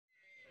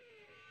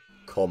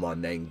Come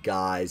on then,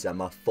 guys.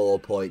 I'm a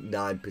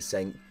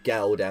 4.9%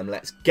 girl them.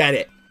 Let's get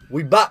it.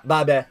 We back,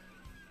 baby.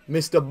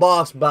 Mr.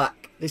 Boss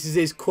back. This is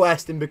his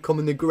quest in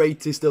becoming the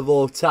greatest of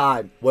all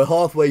time. We're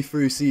halfway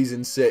through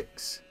season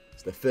 6.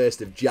 It's the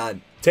 1st of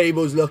Jan.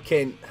 Table's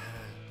looking...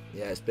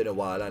 Yeah, it's been a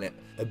while, hasn't it?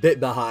 A bit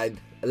behind.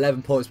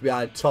 11 points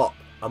behind top.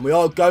 And we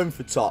are going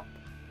for top.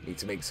 Need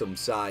to make some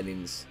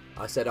signings.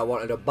 I said I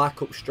wanted a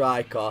backup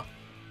striker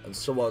and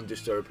someone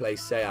just to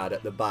replace Sayad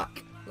at the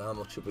back. How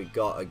much have we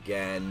got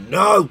again?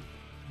 No!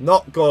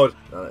 Not good.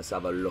 Now let's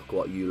have a look at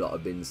what you lot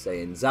have been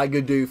saying.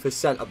 Zagadou for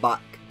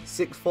centre-back.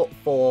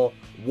 6'4",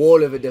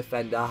 wall of a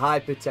defender, high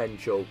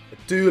potential. I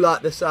do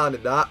like the sound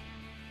of that.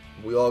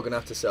 We are going to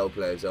have to sell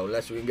players though,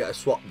 unless we can get a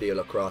swap deal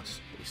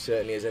across. He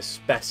certainly is a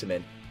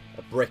specimen.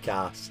 A brick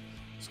ass.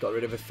 Just got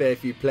rid of a fair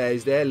few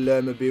players there.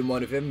 Lerma being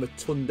one of them.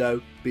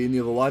 Matundo being the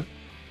other one.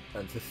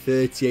 And for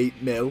 38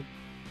 mil,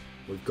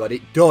 we've got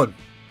it done.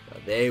 Now,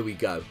 there we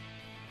go.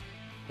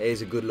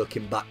 Here's a good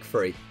looking back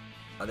three.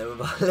 And then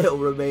with our little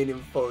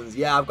remaining funds,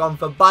 yeah, I've gone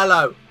for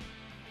Ballo.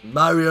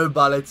 Mario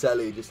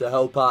Balotelli, just to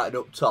help out and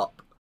up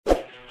top.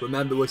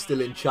 Remember, we're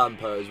still in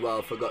Champa as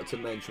well. Forgot to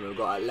mention, we've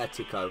got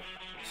Atletico.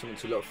 Something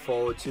to look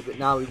forward to. But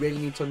now we really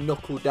need to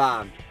knuckle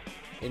down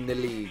in the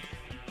league.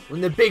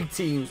 When the big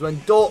teams, when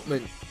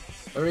Dortmund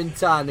are in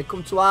town, they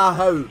come to our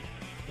home.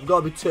 We've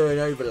got to be turning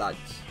over,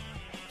 lads.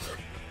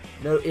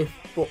 No ifs,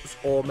 buts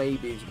or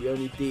maybes. We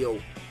only deal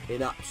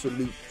in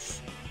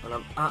absolutes. And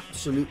I'm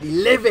absolutely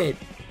livid.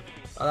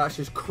 Oh, that's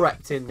just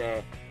crept in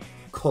there.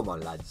 Come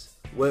on, lads.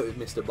 Work with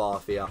Mr.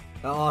 Barth here.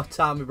 At half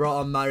time, we brought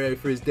on Mario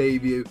for his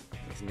debut.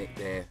 There's Nick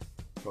there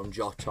from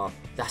Jota.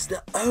 That's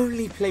the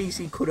only place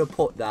he could have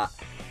put that.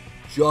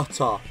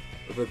 Jota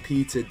with a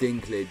Peter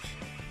Dinklage.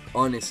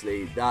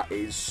 Honestly, that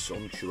is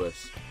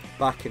sumptuous.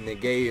 Back in the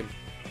game,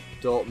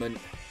 Dortmund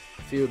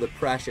feel the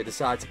pressure,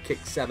 decide to kick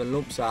 7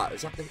 lumps out.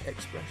 Is that the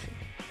expression?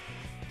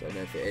 Don't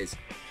know if it is.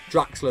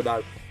 Draxler now.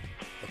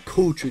 A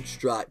cultured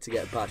strike to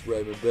get past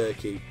Roman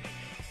Berkey.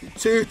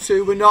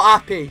 2-2, we're not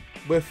happy.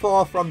 We're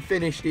far from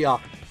finished here.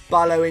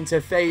 Ballo into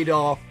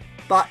Fedor.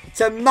 Back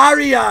to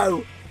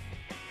Mario.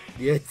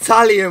 The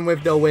Italian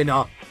with the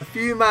winner. A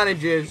few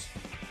managers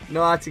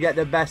know how to get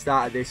the best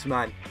out of this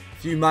man.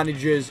 A few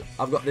managers,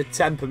 I've got the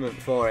temperament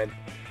for him.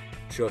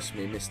 Trust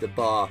me, Mr.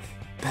 Barth.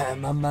 Better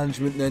man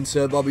management than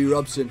Sir Bobby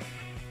Robson.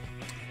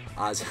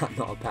 As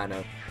not a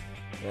panel.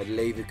 We had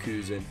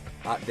Leverkusen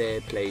at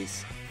their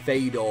place.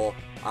 Fedor,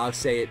 I'll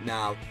say it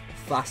now,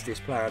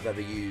 fastest player I've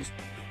ever used.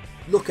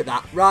 Look at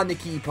that, round the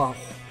keeper.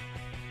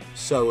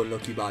 So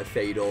unlucky by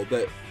Fedor,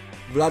 but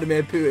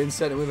Vladimir Putin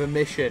sent him with a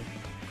mission.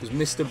 Because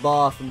Mr.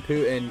 Barth and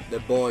Putin, they're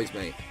boys,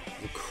 mate.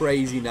 It was a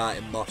crazy night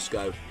in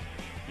Moscow.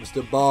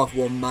 Mr. Barth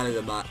won man of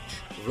the match.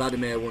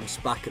 Vladimir won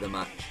SPAC of the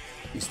match.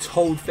 He's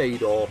told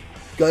Fedor,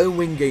 go and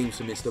win games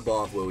for Mr.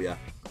 Barth, will ya?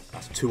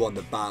 That's 2 on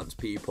the bounce,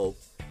 people.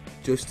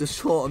 Just the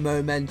sort of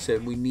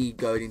momentum we need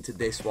going into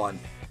this one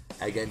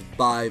against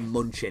Bayern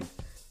Munchen.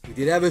 We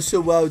did ever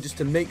so well just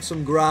to make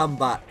some ground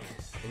back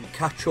and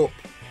catch up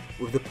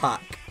with the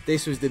pack.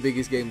 This was the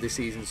biggest game of the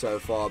season so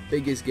far.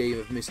 Biggest game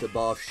of Mr.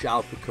 Barth's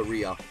Schalke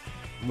career.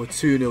 And we're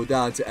 2-0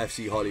 down to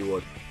FC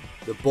Hollywood.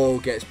 The ball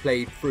gets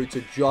played through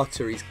to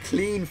Jota. He's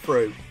clean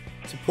through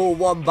to pull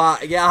one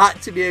back. Yeah,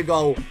 had to be a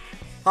goal.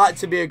 Had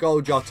to be a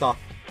goal, Jota.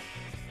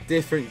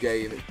 Different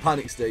game. It's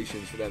panic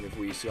stations for them if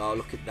we see. Oh,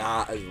 look at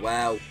that as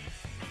well.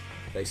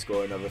 They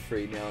score another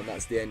 3-0 and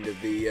that's the end of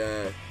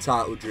the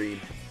title dream.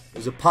 It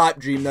was a pipe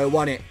dream though,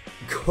 wasn't it?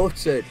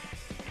 Gutted.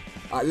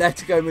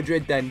 Atletico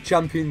Madrid then,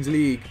 Champions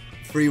League.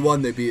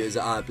 3-1 they beat us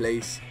at our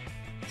place.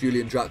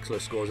 Julian Draxler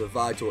scores a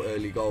vital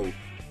early goal.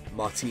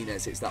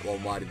 Martinez hits that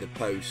one wide of the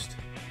post.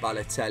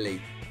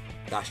 Balotelli,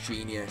 that's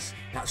genius.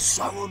 That's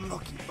so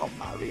unlucky from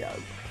Mario.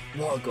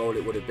 What a goal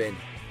it would have been.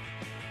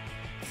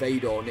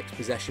 Fedor nicks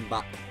possession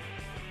back.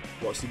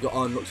 What's he got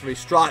on? Looks for his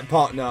strike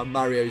partner.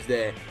 Mario's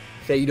there.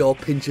 Fedor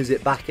pinches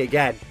it back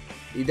again.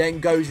 He then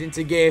goes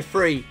into gear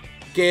 3,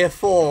 gear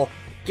 4,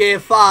 gear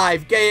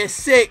 5, gear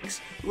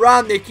 6.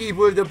 Round the keeper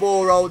with the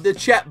ball roll. The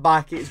check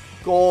back. It's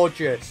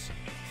gorgeous.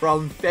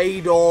 From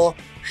Fedor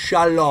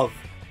Shalov.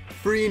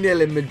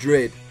 3-0 in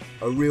Madrid.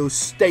 A real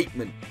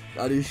statement.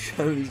 That just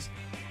shows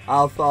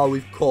how far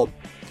we've come.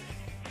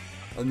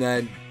 And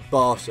then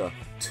Barca.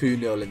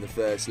 2-0 in the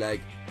first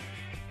leg.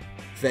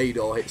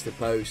 Fedor hits the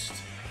post.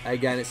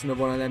 Again, it's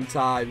another one of them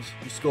times.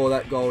 You score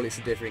that goal, it's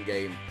a different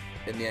game.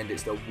 In the end,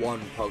 it's the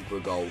one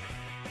Pogba goal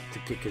to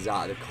kick us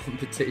out of the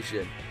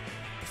competition.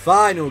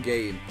 Final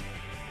game.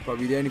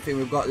 Probably the only thing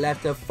we've got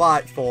left to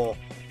fight for.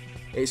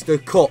 It's the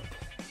Cup.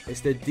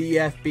 It's the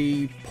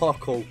DFB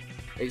Pokal.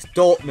 It's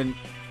Dortmund.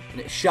 And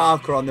it's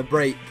Schalke on the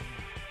break.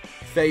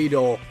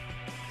 Fedor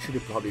should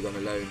have probably gone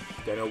alone.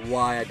 Don't know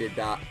why I did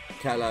that.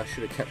 Keller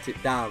should have kept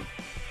it down.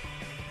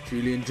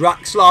 Julian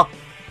Draxler.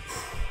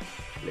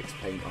 Licks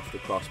paint off the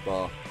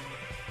crossbar.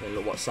 And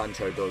look what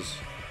Sancho does.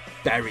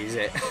 Buries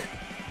it.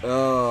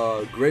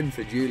 Oh, grim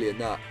for Julian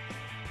that.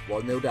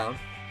 1-0 down.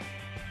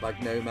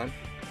 Bagno, man.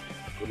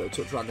 Good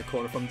little touch around the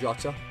corner from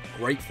Jota.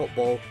 Great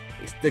football.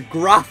 It's the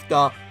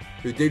grafter.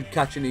 who did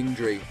catch an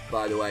injury,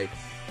 by the way.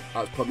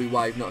 That's probably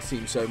why you've not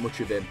seen so much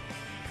of him.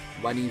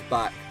 When he's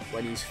back,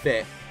 when he's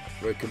fit,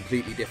 we're a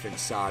completely different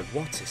side.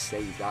 What a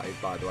save that is,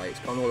 by the way. It's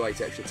gone all the way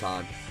to extra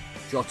time.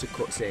 Jota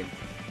cuts in.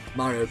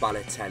 Mario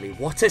Balotelli.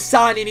 What a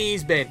signing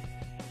he's been.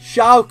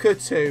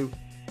 Schalke 2,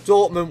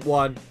 Dortmund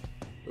 1.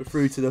 We're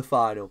through to the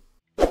final.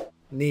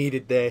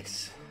 Needed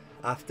this.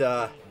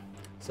 After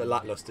it's a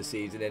lacklustre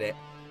season, innit?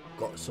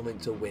 Got something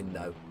to win,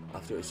 though,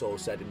 after it's all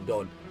said and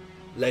done.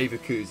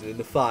 Leverkusen in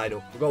the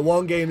final. We've got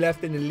one game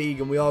left in the league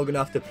and we are going to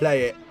have to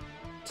play it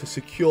to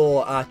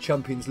secure our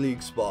Champions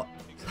League spot.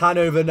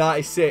 Hannover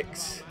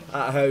 96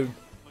 at home.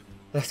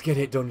 Let's get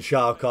it done,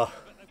 Schalke. Gonna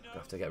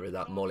have to get rid of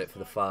that mullet for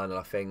the final,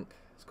 I think.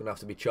 It's going to have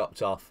to be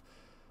chopped off.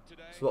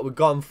 So what we've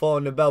gone for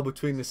in the bell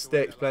between the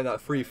sticks, playing that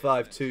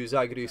 3-5-2,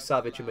 Zagadou,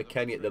 Savic and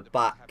McKennie at the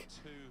back.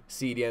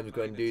 CDM's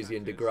Guendouzi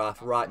and De Graaf,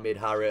 right mid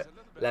Harriet,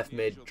 left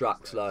mid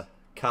Draxler,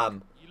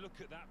 Cam,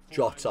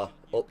 Jota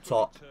up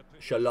top,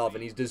 Shalov,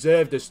 and he's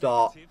deserved a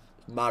start.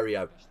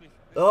 Mario.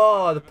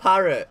 Oh, the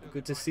parrot.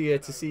 Good to see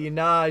you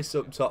nice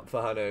up top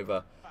for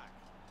Hanover.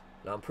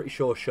 Now I'm pretty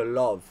sure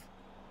Shalov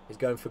is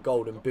going for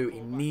golden boot. He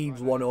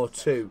needs 1 or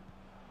 2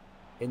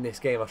 in this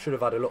game. I should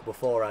have had a look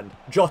beforehand.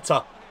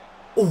 Jota.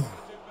 Ooh.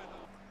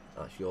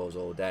 That's yours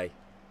all day.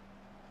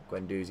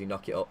 Guendouzi,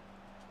 knock it up.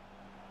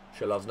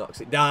 Shalov knocks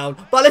it down.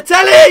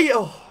 Balotelli!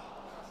 Oh.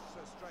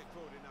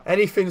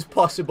 Anything's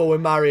possible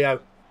with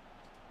Mario.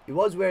 He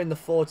was wearing the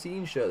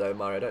 14 shirt though,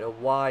 Mario. I don't know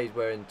why he's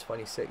wearing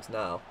 26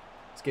 now.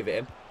 Let's give it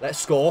him. Let's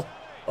score.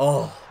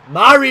 Oh,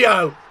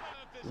 Mario!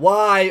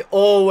 Why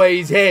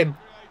always him?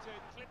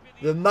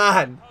 The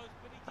man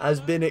has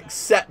been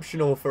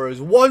exceptional for us.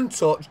 One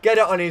touch, get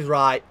it on his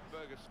right.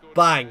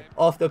 Bang,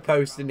 off the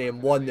post and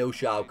in. 1-0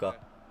 Schalke.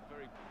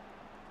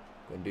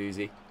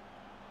 Guendouzi.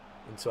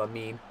 Into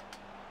Amin.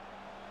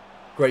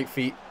 Great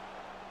feet.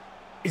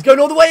 He's going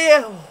all the way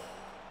here. Oh.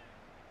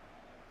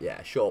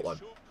 Yeah, short one.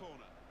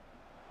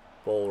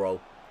 Ball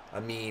roll.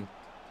 Amin.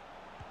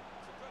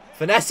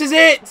 Finesses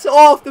it!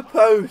 Off the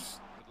post.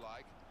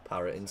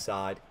 Parrot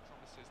inside.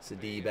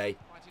 Sidibe.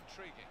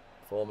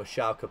 Former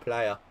Schalke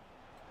player.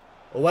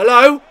 Oh,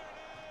 hello!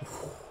 He's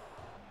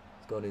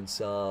gone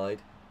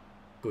inside.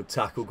 Good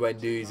tackle,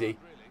 Guendouzi.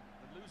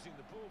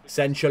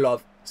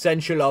 Senshalov.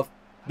 Senshalov.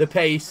 The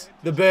pace.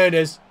 The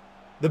burners.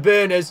 The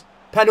burners.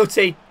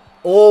 Penalty.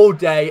 All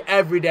day,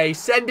 every day.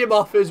 Send him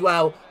off as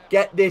well.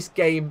 Get this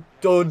game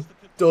done.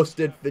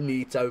 Dusted.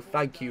 Finito.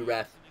 Thank you,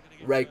 ref.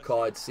 Red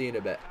card. See you in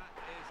a bit.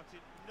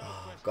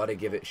 Oh, got to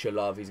give it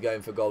Shalov. He's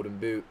going for golden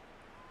boot.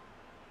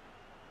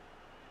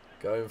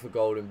 Going for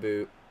golden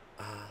boot.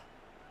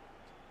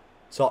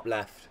 Top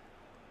left.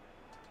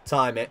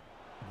 Time it.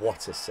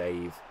 What a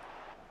save.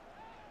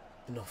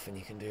 Nothing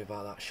you can do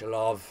about that,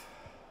 Shalov.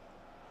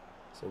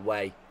 It's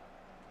away.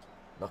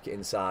 Knock it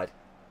inside.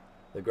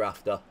 The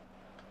grafter.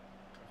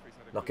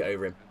 Knock it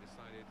over him.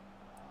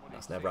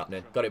 That's never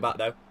happening. Got it back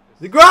though.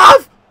 The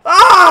Graf!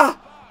 Ah!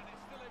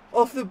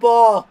 Off the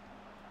bar.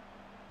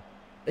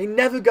 They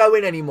never go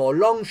in anymore.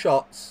 Long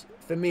shots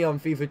for me on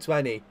FIFA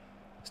 20.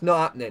 It's not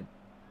happening.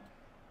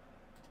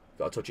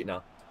 Got to touch it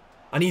now.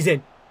 And he's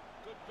in.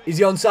 Is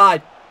he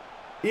onside?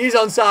 He is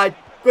onside.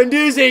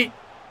 Guendouzi!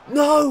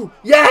 No!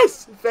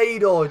 Yes!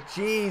 Fedor!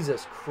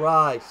 Jesus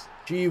Christ.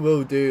 She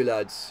will do,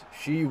 lads.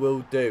 She will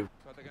do.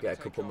 Get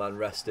a couple man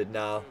rested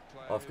now.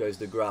 Off goes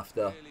the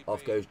grafter.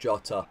 Off goes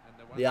Jota.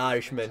 The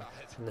Irishman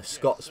and the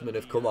Scotsman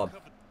have come on.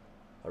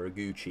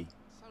 Haraguchi.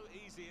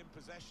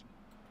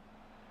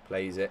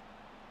 Plays it.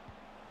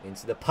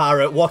 Into the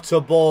parrot. What a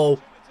ball.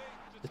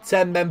 The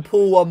 10 men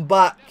pull one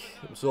back.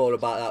 It was all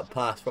about that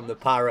pass from the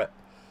parrot.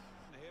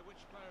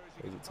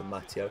 Plays it to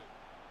Matteo.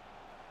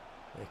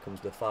 Here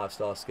comes the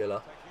 5-star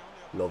skiller.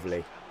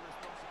 Lovely.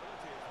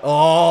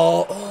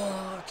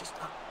 Oh, just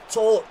that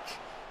touch.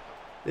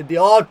 Did the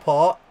hard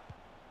part.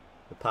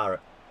 The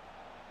parrot.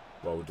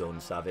 Well done,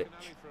 Savic.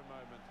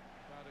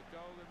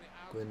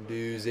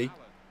 Guendouzi.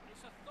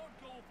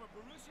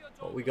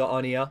 What we got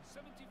on here?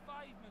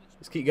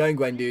 Just keep going,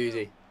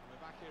 Guendouzi.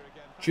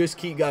 Just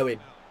keep going.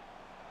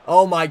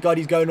 Oh my God,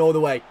 he's going all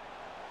the way.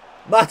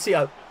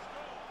 Matteo.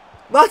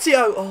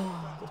 Matteo.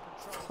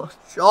 Oh,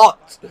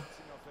 shot.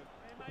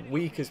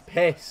 Weak as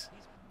piss.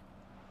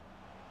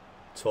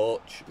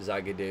 Touch,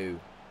 Zagadou.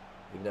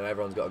 Even though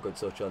everyone's got a good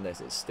touch on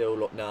this, it still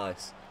looked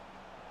nice.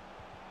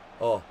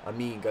 Oh,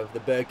 Amin going for the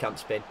Bergkamp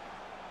spin.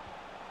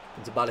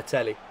 Into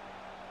Balotelli.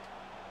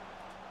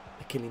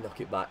 McKinley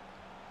knock it back.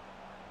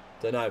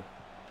 Don't know.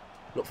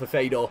 Look for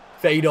Fedor.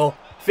 Fedor.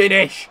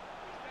 Finish.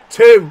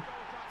 2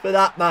 for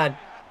that man.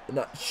 And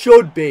that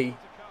should be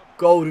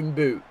golden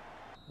boot.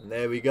 And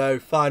there we go.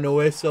 Final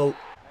whistle.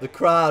 The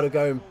crowd are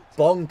going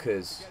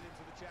bonkers.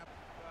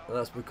 And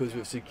that's because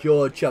we've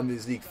secured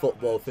Champions League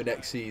football for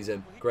next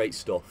season. Great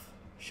stuff.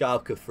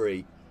 Schalke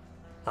 3.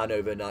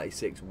 Hannover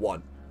 96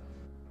 1.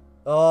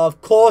 Oh,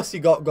 of course he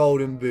got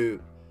golden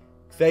boot.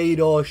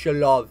 Fedor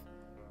Shalov.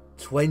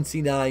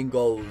 29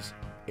 goals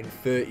in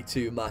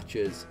 32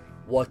 matches.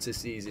 What a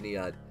season he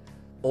had.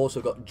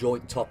 Also got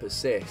joint top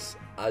assists,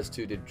 as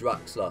too did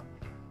Draxler.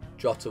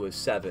 Jota with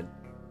 7.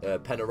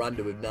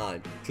 Penoranda with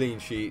 9. Clean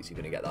sheets, you're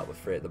going to get that with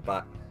 3 at the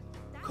back.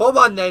 Come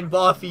on then,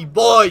 Barthy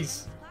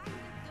boys!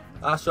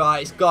 That's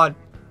right, it's gone.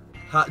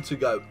 Had to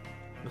go.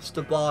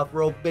 Mr. Bath,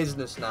 we're all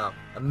business now.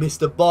 And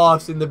Mr.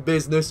 Bath's in the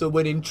business of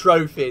winning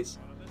trophies.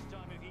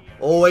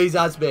 Always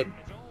has been.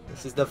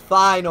 This is the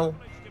final.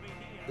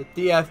 The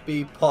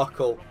DFB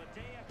Pokal.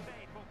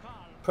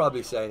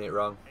 Probably saying it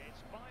wrong.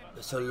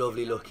 It's a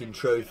lovely looking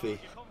trophy.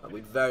 And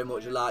we'd very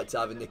much like to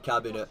have in the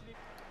cabinet.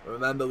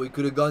 Remember, we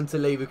could have gone to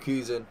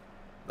Leverkusen.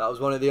 That was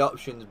one of the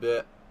options,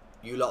 but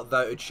you lot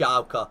voted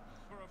Schalke.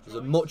 There's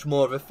a much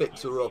more of a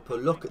fixer-upper.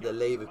 Look at the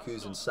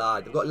Leverkusen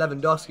side. They've got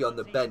Lewandowski on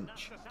the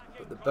bench.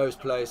 But the both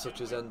players such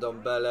as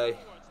Ndombele,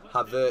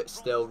 Havertz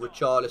still,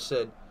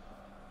 Richarlison,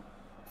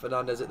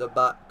 Fernandez at the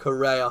back,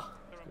 Correa.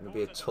 It's going to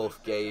be a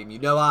tough game. You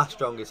know our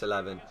strongest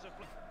 11.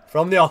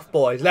 From the off,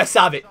 boys. Let's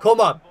have it.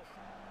 Come on.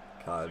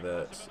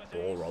 Havertz.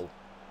 Ball roll.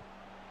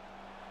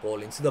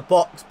 Ball into the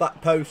box. Back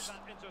post.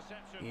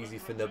 Easy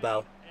for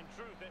Nabel.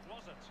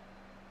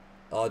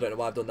 Oh, I don't know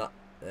why I've done that.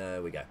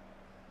 There we go.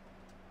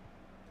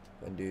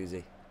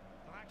 Guendouzi.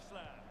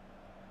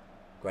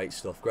 Great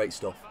stuff, great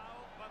stuff.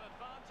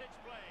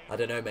 I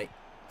don't know, mate.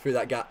 Through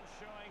that gap.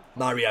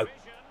 Mario.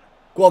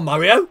 Go on,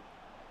 Mario.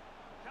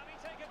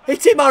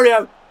 Hit it,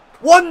 Mario.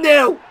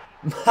 1-0.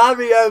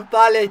 Mario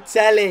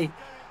Balotelli.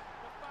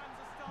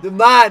 The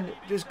man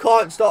just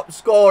can't stop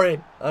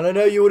scoring. And I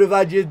know you would have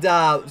had your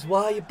doubts.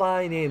 Why are you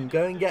buying him?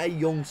 Go and get a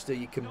youngster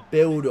you can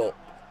build up.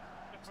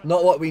 It's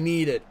not what we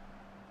needed.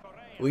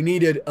 We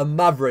needed a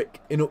maverick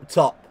in up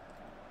top.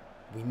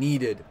 We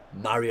needed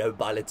Mario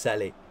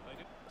Balotelli.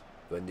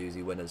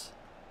 Guendouzi winners.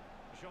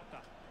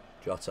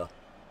 Jota.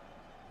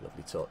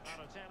 Lovely touch.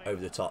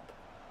 Over the top.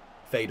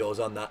 Fedor's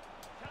on that.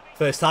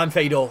 First time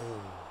Fedor.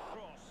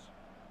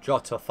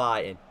 Jota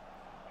fighting.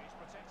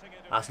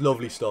 That's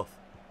lovely stuff.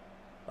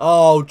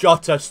 Oh,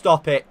 Jota,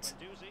 stop it.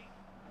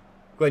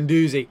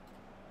 Guendouzi.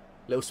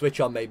 Little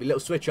switch on, maybe. Little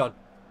switch on.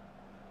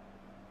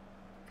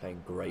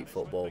 Playing great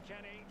football.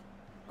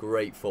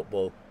 Great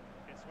football.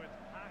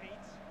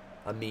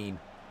 I mean.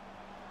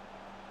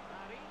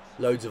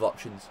 Loads of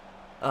options.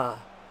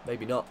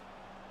 Maybe not.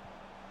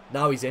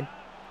 Now he's in.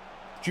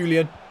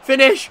 Julian.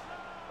 Finish!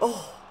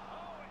 Oh.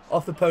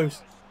 Off the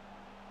post.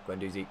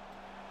 Guendouzi.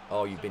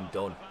 Oh, you've been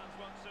done.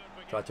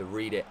 Tried to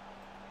read it.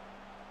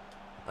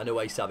 And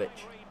away Savic.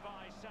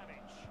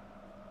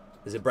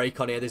 There's a break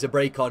on here. There's a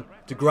break on.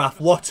 De Graaf.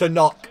 What a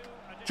knock.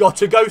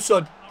 Jota, go,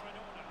 son.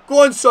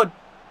 Go on, son.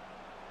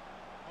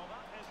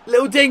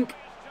 Little dink.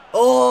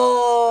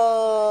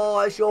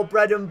 Oh, that's your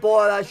bread and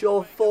butter. That's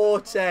your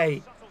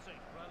forte.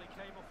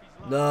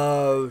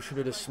 No,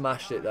 should have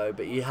smashed it though.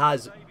 But he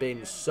has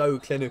been so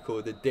clinical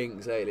with the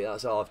dinks lately.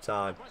 That's half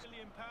time.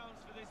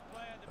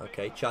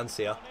 Okay, chance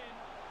here.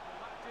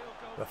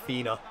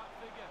 Rafinha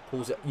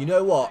pulls it. You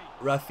know what?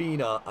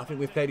 Rafinha, I think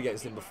we've played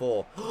against him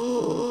before.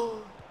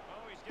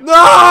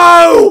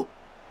 No!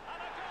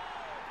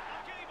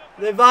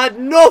 They've had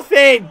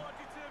nothing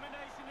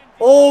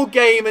all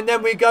game and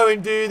then we go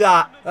and do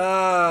that.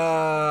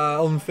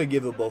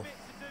 Unforgivable.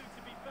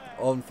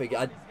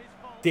 I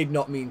did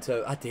not mean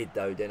to. I did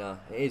though, didn't I?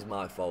 It is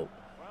my fault.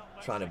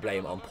 Trying to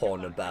blame it on Paul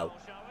Nabel.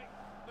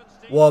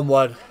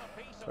 1-1.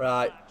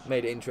 Right,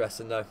 made it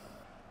interesting though.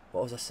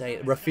 What was I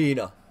saying?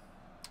 Rafinha.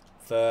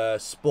 For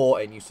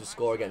Sporting, used to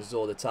score against us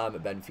all the time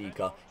at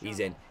Benfica. He's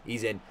in.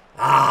 He's in.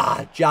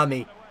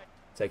 Jammy.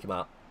 Take him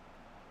out.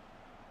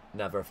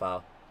 Never a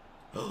foul.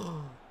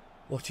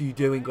 What are you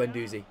doing,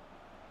 Guendouzi?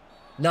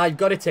 Now you've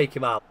got to take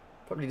him out.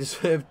 Probably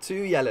deserved 2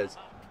 yellows.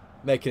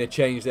 Making a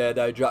change there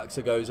though.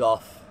 Draxler goes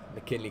off.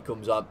 McKinley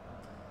comes on.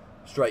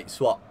 Straight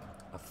swap.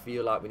 I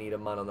feel like we need a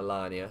man on the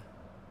line here.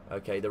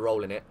 Okay, they're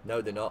rolling it.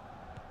 No, they're not.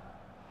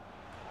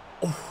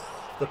 Oh,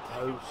 the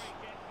post.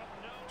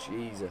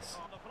 Jesus.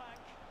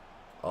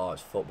 Oh,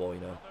 it's football,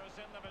 you know.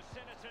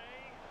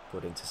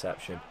 Good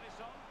interception.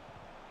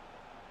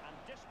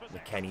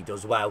 McKennie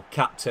does well.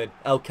 Captain.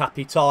 El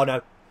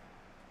Capitano.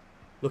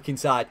 Look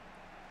inside.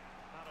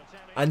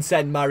 And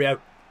send Mario.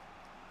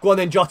 Go on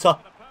then, Jota.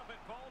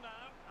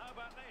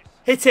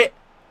 Hit it.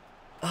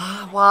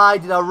 Why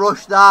did I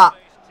rush that?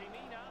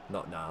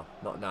 Not now.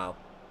 Not now.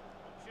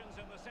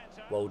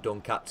 Well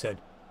done, Captain.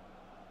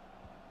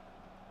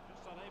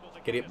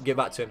 Get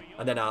back to him.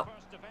 And then out.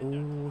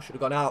 Ooh, should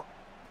have gone out.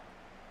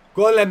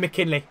 Go on then,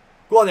 McKinley.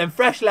 Go on then,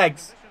 fresh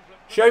legs.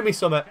 Show me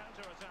something.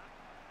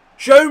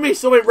 Show me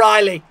something,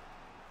 Riley.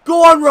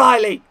 Go on,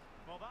 Riley.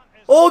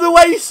 All the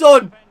way,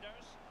 son.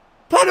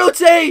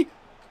 Penalty.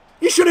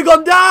 You should have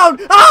gone down.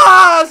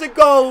 That's a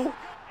goal.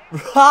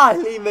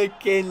 Riley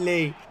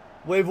McKinley.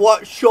 With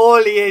what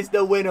surely is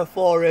the winner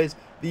for us.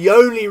 The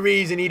only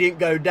reason he didn't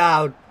go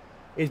down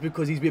is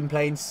because he's been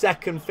playing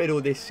second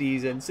fiddle this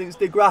season. Since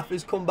De Graaf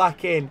has come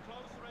back in,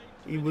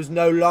 he was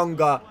no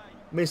longer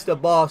Mr.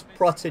 Bath's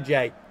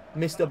protege.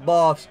 Mr.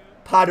 Bath's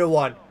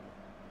Padawan.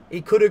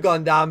 He could have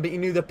gone down, but he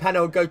knew the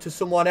penalty would go to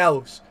someone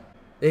else.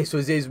 This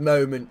was his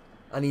moment,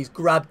 and he's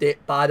grabbed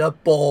it by the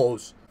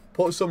balls.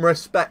 Put some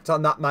respect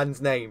on that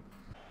man's name.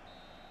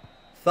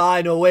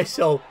 Final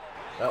whistle.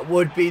 That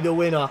would be the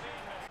winner.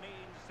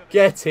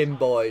 Get him,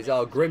 boys.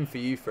 Oh, grim for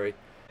you three.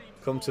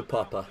 Come to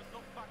Papa.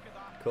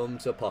 Come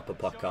to Papa,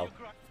 Paco.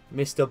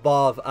 Mr.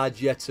 Barv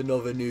adds yet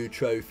another new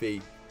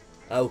trophy.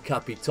 El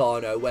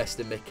Capitano,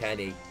 Weston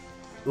McKennie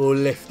will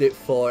lift it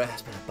for it.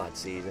 It's been a bad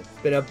season.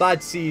 It's been a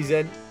bad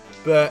season,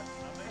 but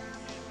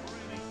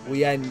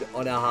we end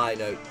on a high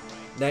note.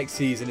 Next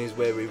season is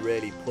where we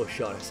really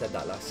push on. I said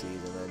that last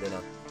season though, didn't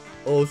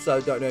I?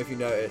 Also, don't know if you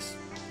noticed,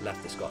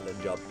 left the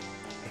Scotland job.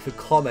 If a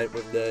comment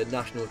with the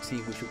national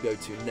team we should go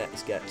to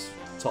next gets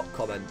top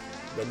comment,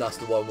 then that's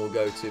the one we'll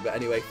go to. But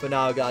anyway, for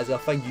now guys, I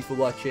thank you for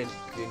watching.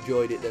 If you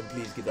enjoyed it, then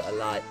please give it a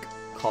like,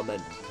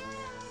 comment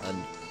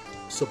and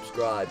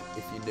subscribe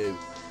if you're new.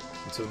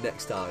 Until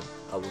next time,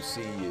 I will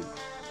see you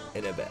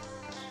in a bit.